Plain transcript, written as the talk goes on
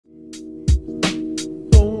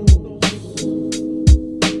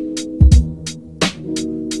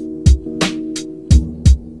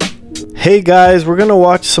Hey guys, we're gonna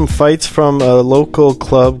watch some fights from a local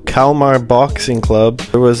club, Kalmar Boxing Club.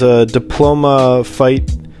 There was a diploma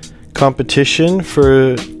fight competition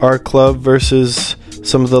for our club versus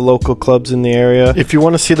some of the local clubs in the area. If you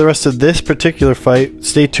want to see the rest of this particular fight,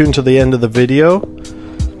 stay tuned to the end of the video.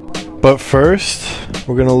 But first,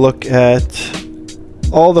 we're gonna look at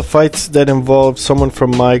all the fights that involve someone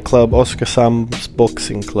from my club, Kalmar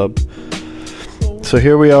Boxing Club. So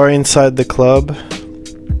here we are inside the club.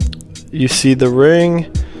 You see the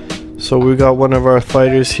ring. So we got one of our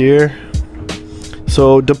fighters here.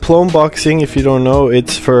 So diploma boxing, if you don't know,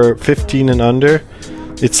 it's for 15 and under.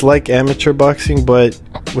 It's like amateur boxing, but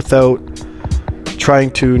without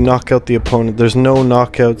trying to knock out the opponent. There's no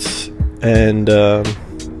knockouts, and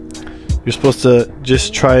you're supposed to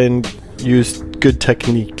just try and use good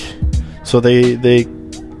technique. So they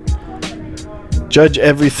judge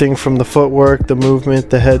everything from the footwork, the movement,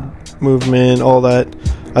 the head movement, all that.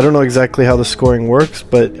 I don't know exactly how the scoring works,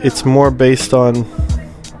 but it's more based on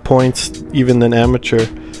points even than amateur.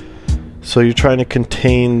 So you're trying to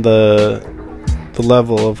contain the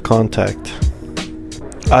level of contact.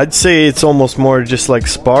 I'd say it's almost more just like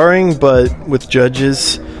sparring, but with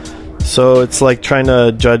judges. So it's like trying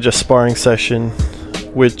to judge a sparring session,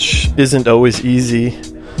 which isn't always easy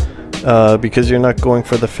because you're not going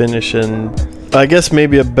for the finish. And I guess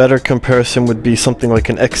maybe a better comparison would be something like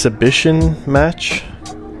an exhibition match,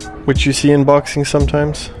 which you see in boxing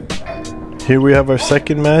sometimes. Here we have our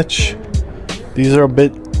second match. These are a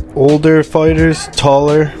bit older fighters,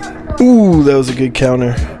 taller. Ooh, that was a good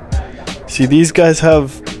counter. See, these guys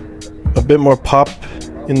have a bit more pop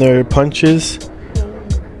in their punches,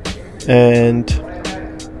 and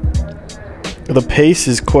the pace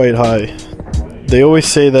is quite high. They always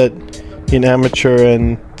say that in amateur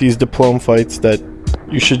and these diploma fights that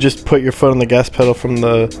you should just put your foot on the gas pedal from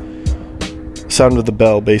the sound of the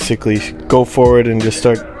bell. Basically go forward and just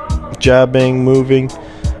start jabbing, moving,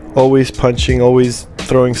 always punching, always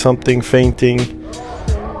throwing something, feinting.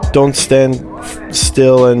 Don't stand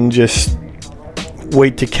still and just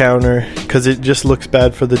wait to counter, because it just looks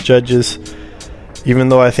bad for the judges, even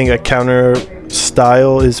though I think a counter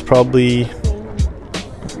style is probably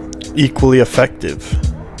equally effective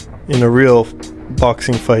in a real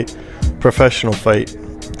boxing fight, professional fight.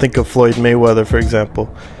 Think of Floyd Mayweather, for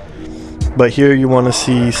example. But here you want to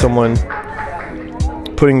see someone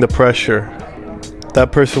putting the pressure.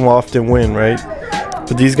 That person will often win, right?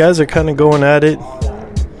 But these guys are kind of going at it.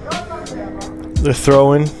 They're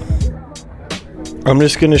throwing. I'm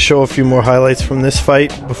just going to show a few more highlights from this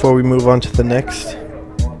fight before we move on to the next.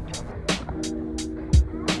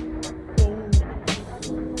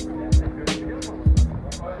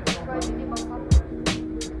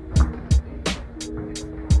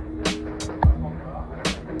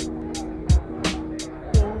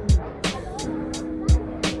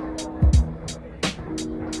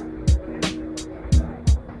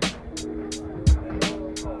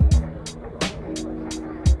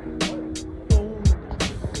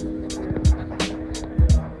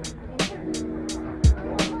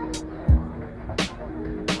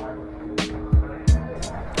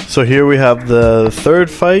 So here we have the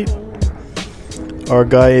third fight. Our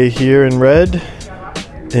guy here in red,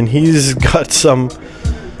 and he's got some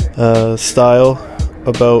style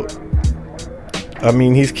about, I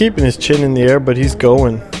mean, he's keeping his chin in the air, but he's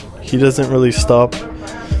going. He doesn't really stop.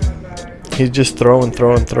 He's just throwing,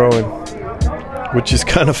 which is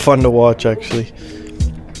kind of fun to watch, actually.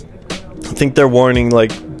 I think they're warning,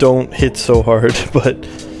 like, don't hit so hard, but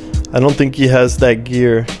I don't think he has that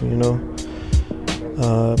gear, you know.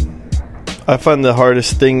 I find the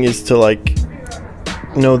hardest thing is to like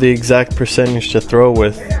know the exact percentage to throw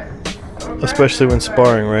with, especially when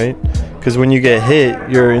sparring, right? Because when you get hit,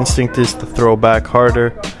 your instinct is to throw back harder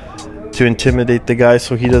to intimidate the guy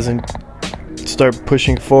so he doesn't start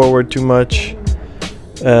pushing forward too much,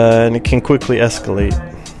 and it can quickly escalate.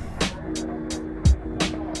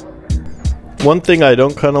 One thing I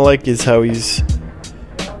don't kind of like is how he's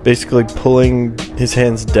basically pulling his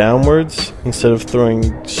hands downwards instead of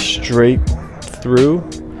throwing straight through.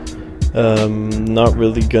 Not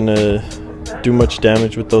really gonna do much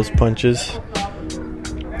damage with those punches.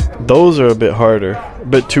 Those are a bit harder, a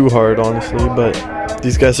bit too hard, honestly, but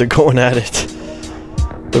these guys are going at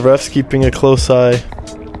it. The ref's keeping a close eye.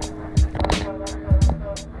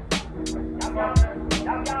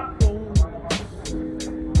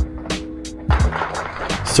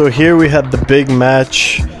 So here we had the big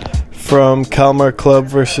match from Kalmar Club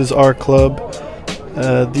versus our club.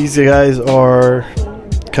 These guys are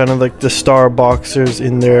kind of like the star boxers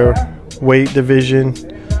in their weight division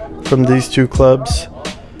from these two clubs.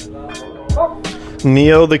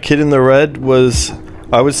 Neo, the kid in the red, was,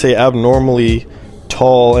 I would say, abnormally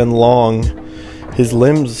tall and long. His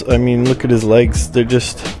limbs, I mean, look at his legs. They're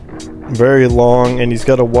just very long, and he's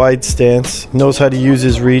got a wide stance. Knows how to use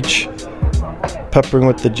his reach, peppering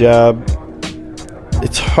with the jab.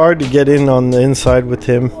 It's hard to get in on the inside with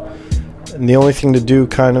him. And the only thing to do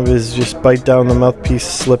kind of is just bite down the mouthpiece,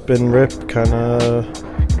 slip and rip kind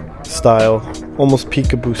of style. Almost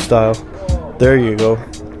peekaboo style. There you go.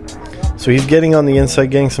 So he's getting on the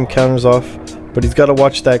inside, getting some counters off, but he's got to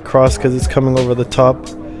watch that cross because it's coming over the top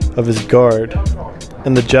of his guard.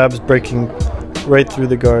 And the jab's breaking right through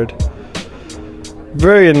the guard.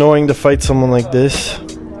 Very annoying to fight someone like this.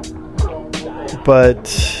 But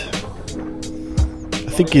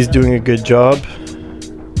I think he's doing a good job.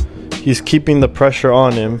 He's keeping the pressure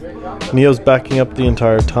on him. Neo's backing up the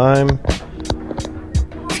entire time.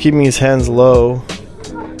 He's keeping his hands low,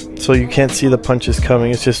 so you can't see the punches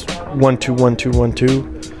coming. It's just 1 2 1 2 1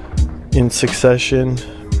 2 in succession.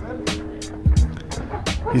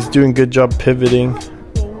 He's doing a good job pivoting.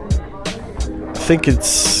 I think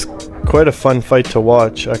it's quite a fun fight to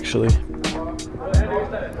watch, actually.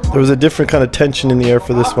 There was a different kind of tension in the air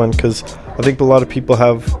for this one because I think a lot of people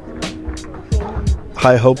have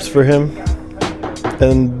high hopes for him.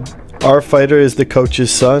 And our fighter is the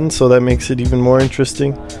coach's son, so that makes it even more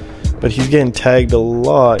interesting. But he's getting tagged a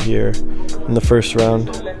lot here in the first round.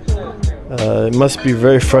 It must be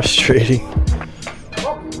very frustrating.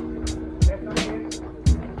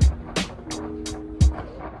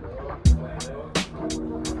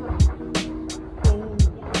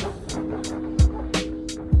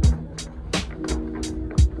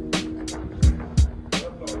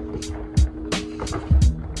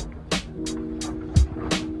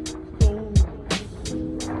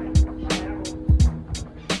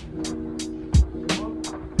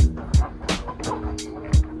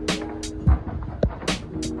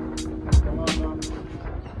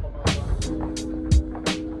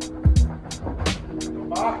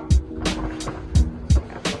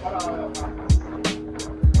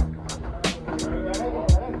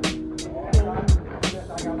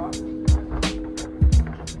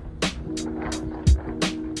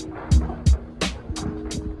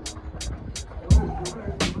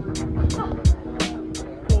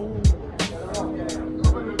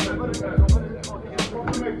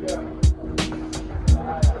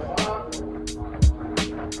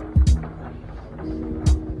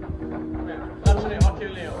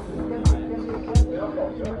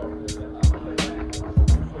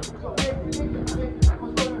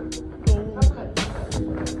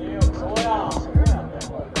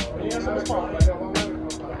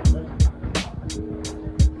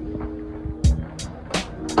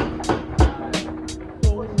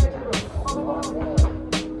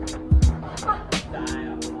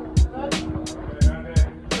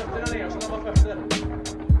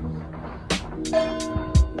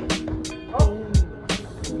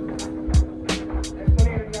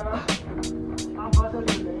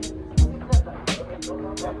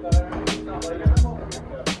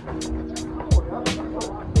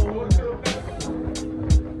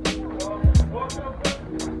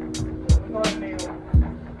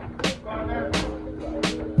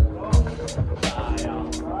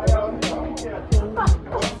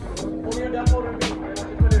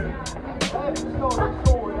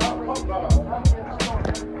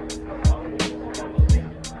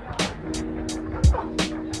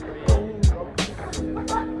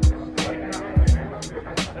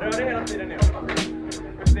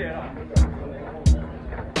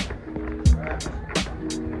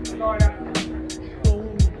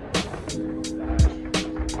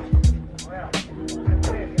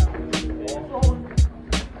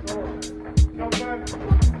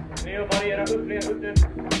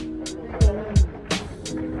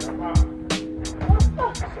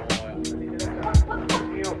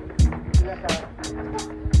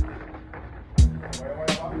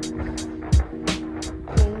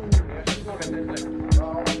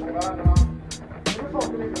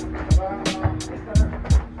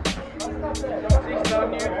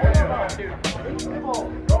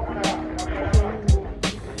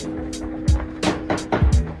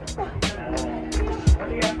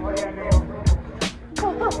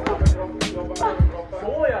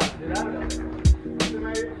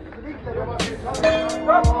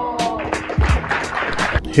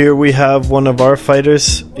 Here we have one of our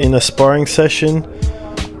fighters in a sparring session.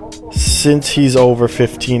 Since he's over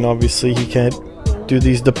 15, obviously he can't do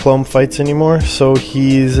these diploma fights anymore, so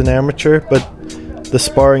he's an amateur, but the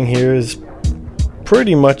sparring here is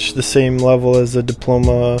pretty much the same level as a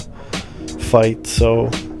diploma fight, so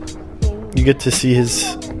you get to see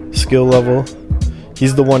his skill level.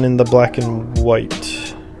 He's the one in the black and white.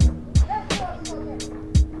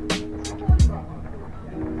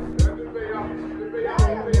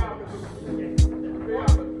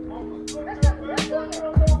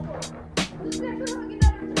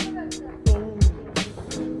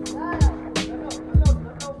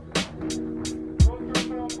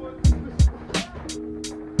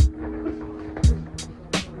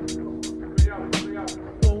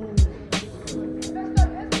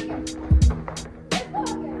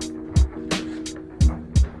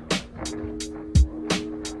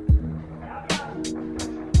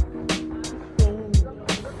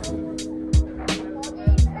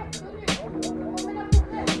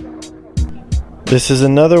 This is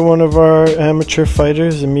another one of our amateur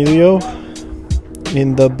fighters, Emilio,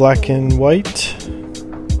 in the black and white.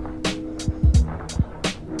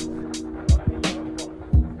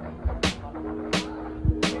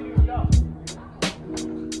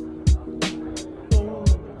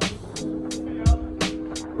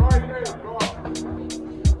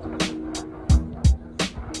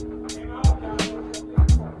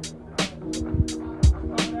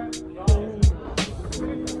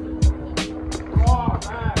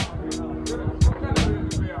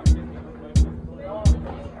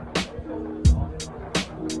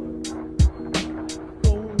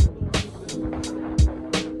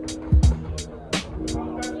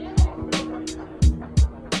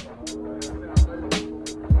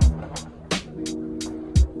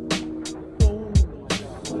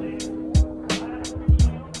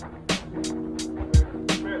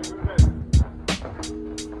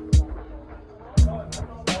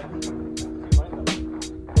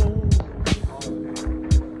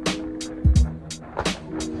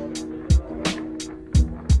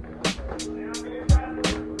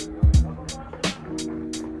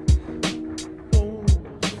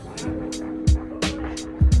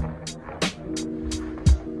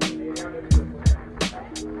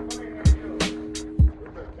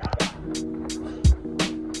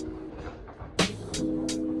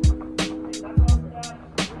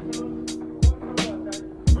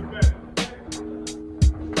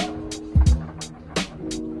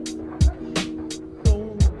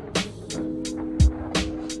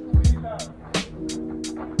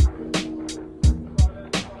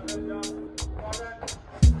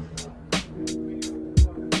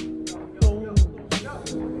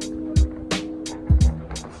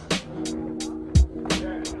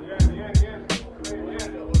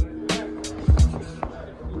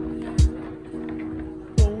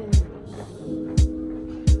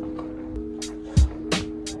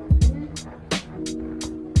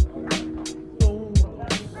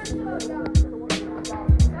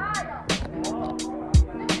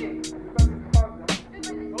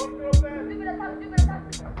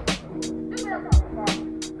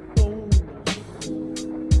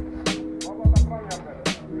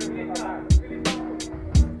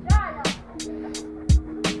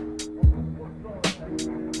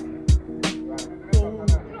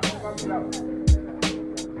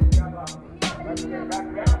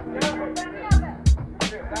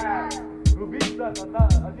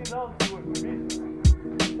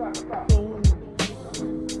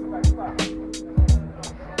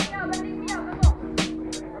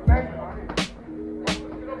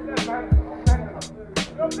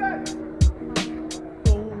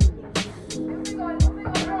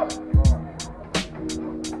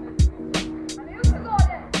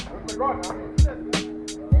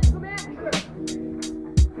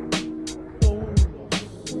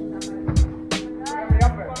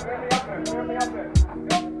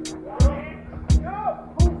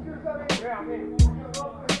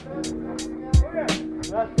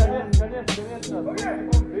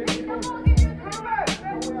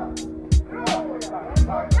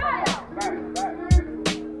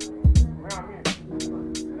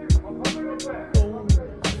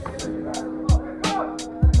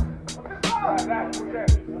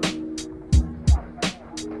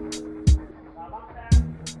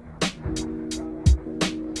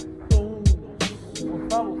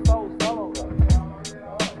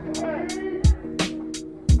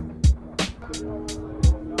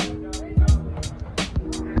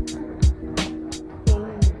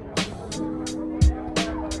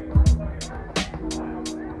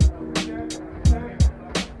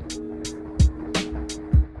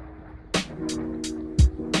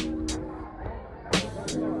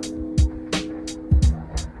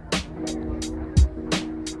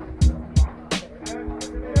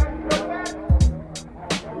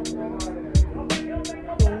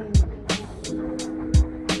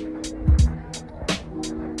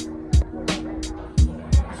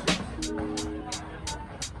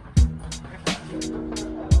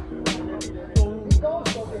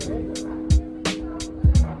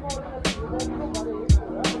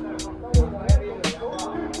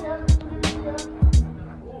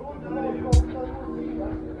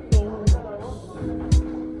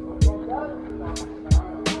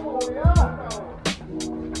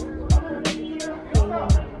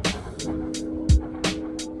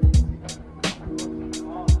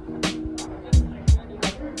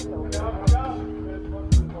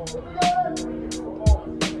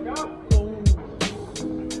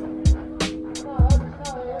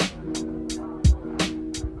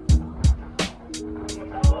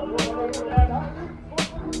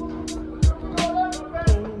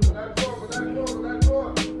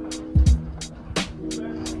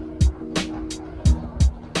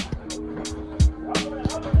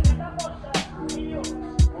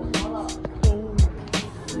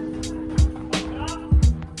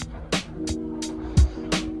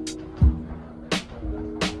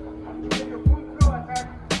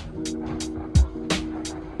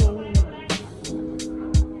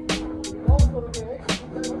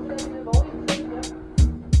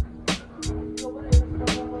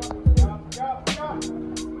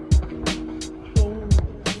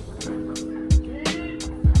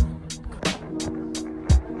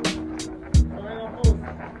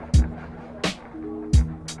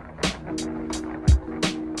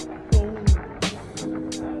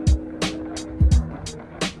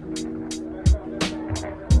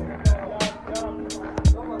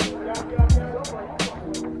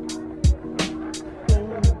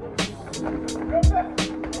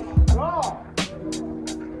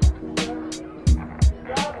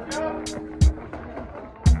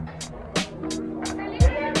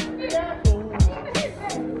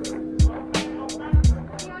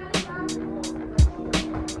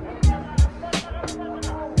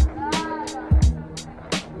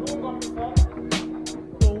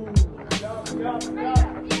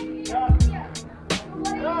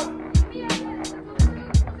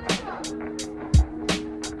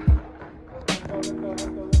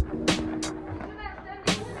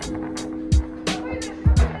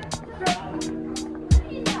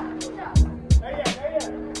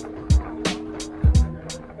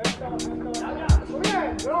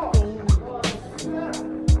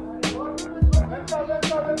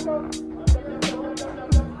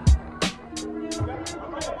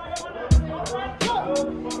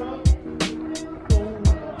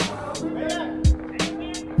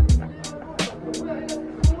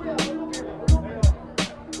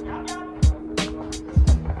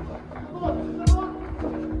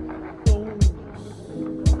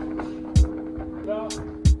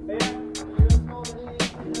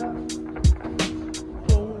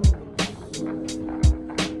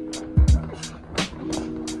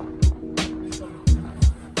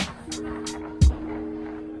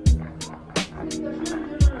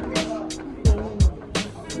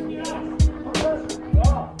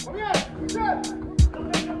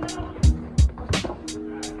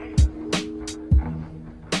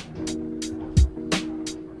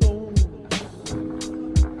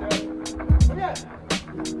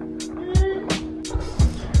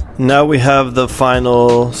 Now we have the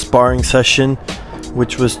final sparring session,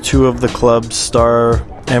 which was two of the club's star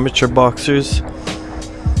amateur boxers.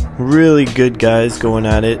 Really good guys going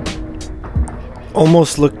at it.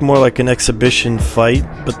 Almost looked more like an exhibition fight,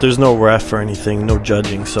 but there's no ref or anything, no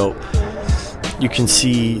judging, so you can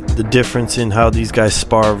see the difference in how these guys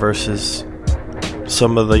spar versus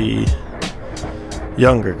some of the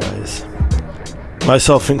younger guys.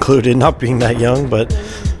 Myself included, not being that young, but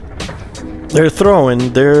they're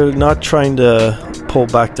throwing, they're not trying to pull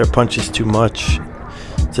back their punches too much.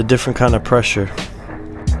 It's a different kind of pressure.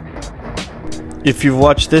 If you've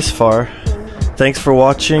watched this far, thanks for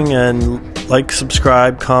watching, and like,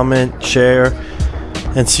 subscribe, comment, share,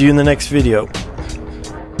 and see you in the next video.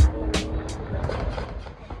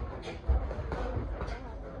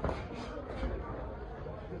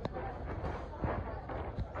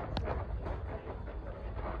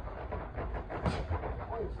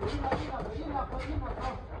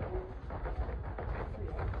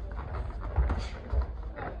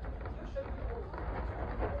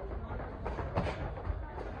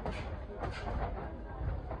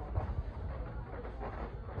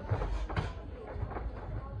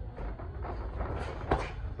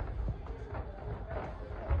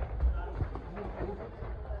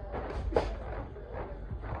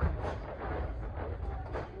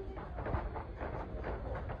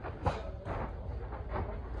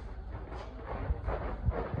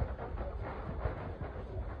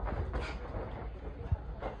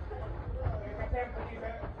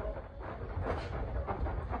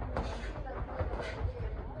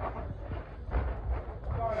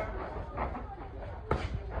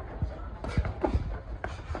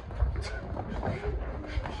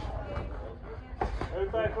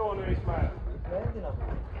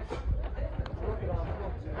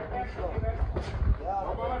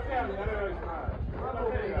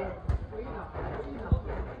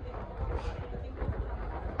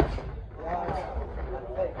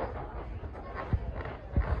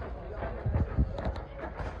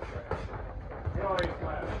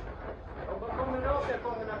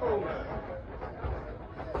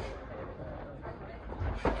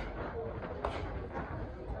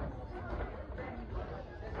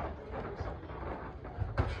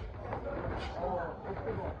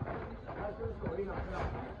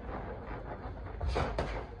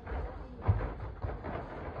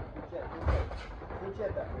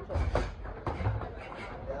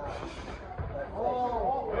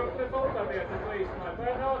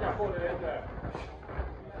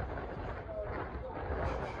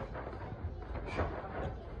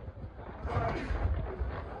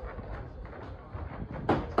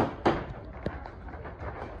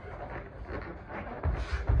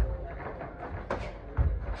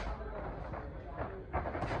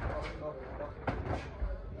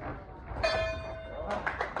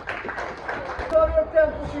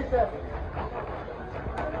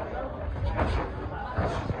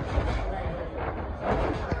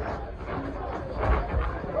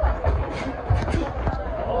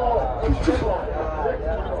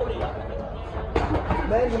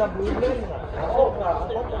 Längorna, blodlängorna.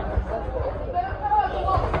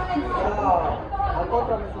 Han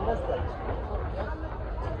kontrar med sin mästare.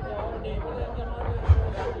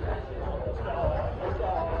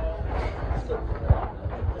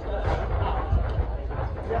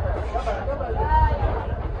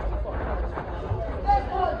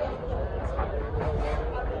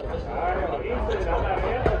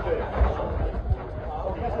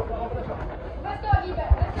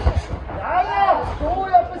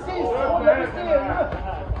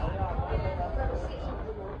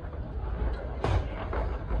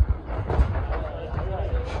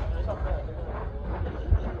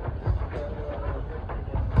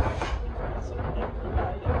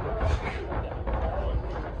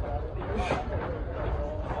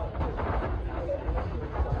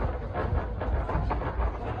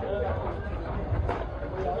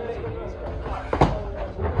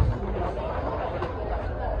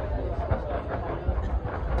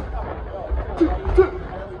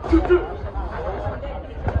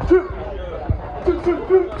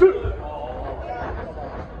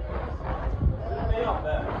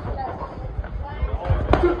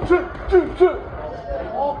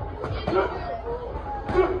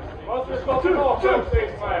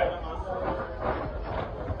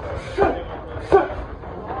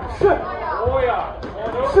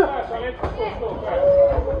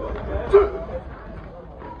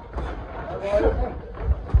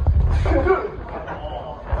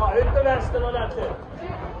 Ja, ut med vänstern ordentligt.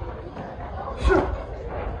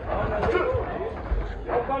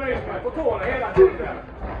 Hoppa ut med på tårna hela tiden.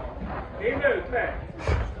 In ut med.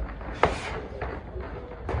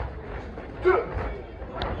 Så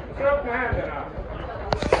upp med händerna.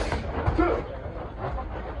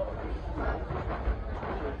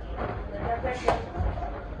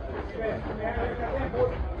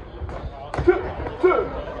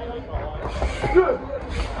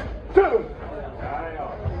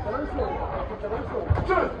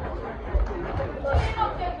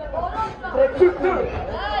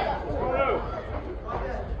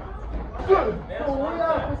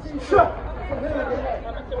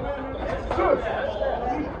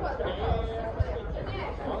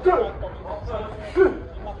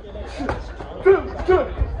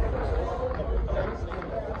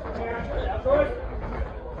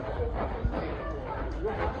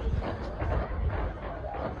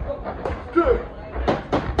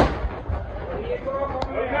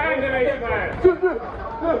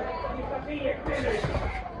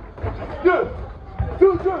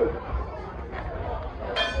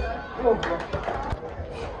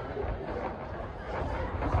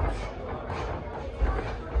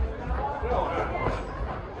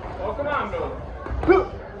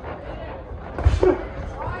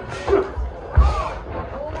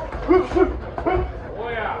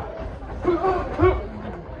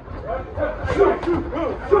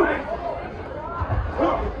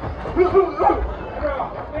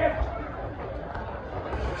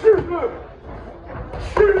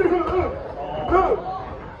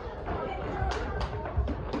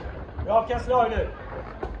 Bra, kan slag nu.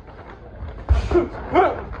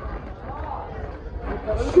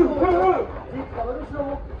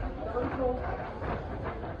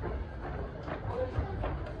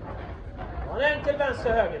 Och en till vänster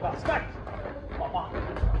höger, bara snack.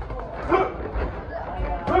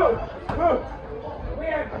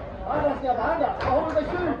 Alla ska behandla. Jag håller med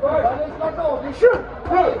 20. Jag vill slå av. Det är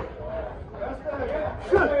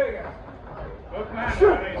 20. Upp med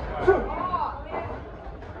händerna.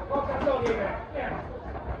 Baka slag in det.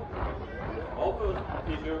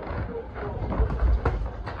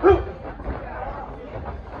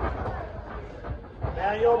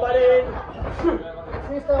 Den jobbar in.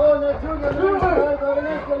 Sista rollen, tungan nu. Behöver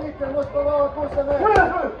lite. Måste vara på sig med.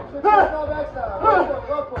 Så ta växlarna.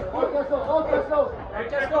 Rakt på det. Raka slag. Raka slag.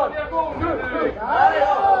 Ja, ja.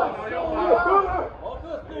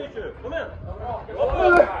 Kom igen.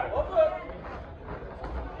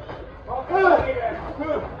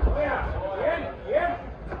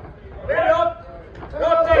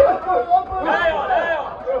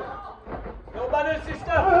 Jobba nu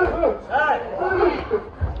sista. Här.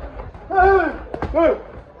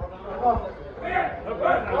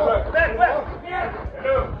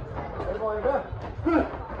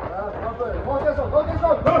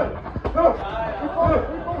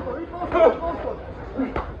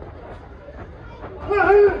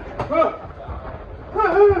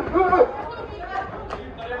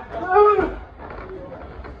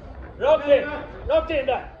 Rakt in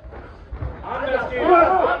där. Andra styr.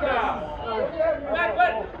 Andra.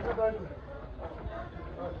 Vänd.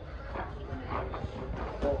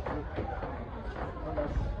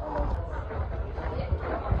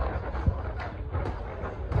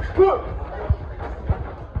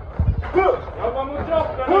 Jobba mot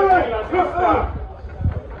kroppen nu killar, sista.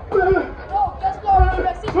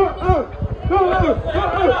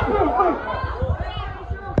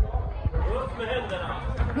 Upp med händerna.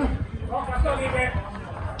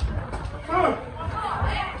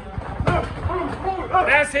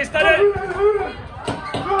 Den sista nu.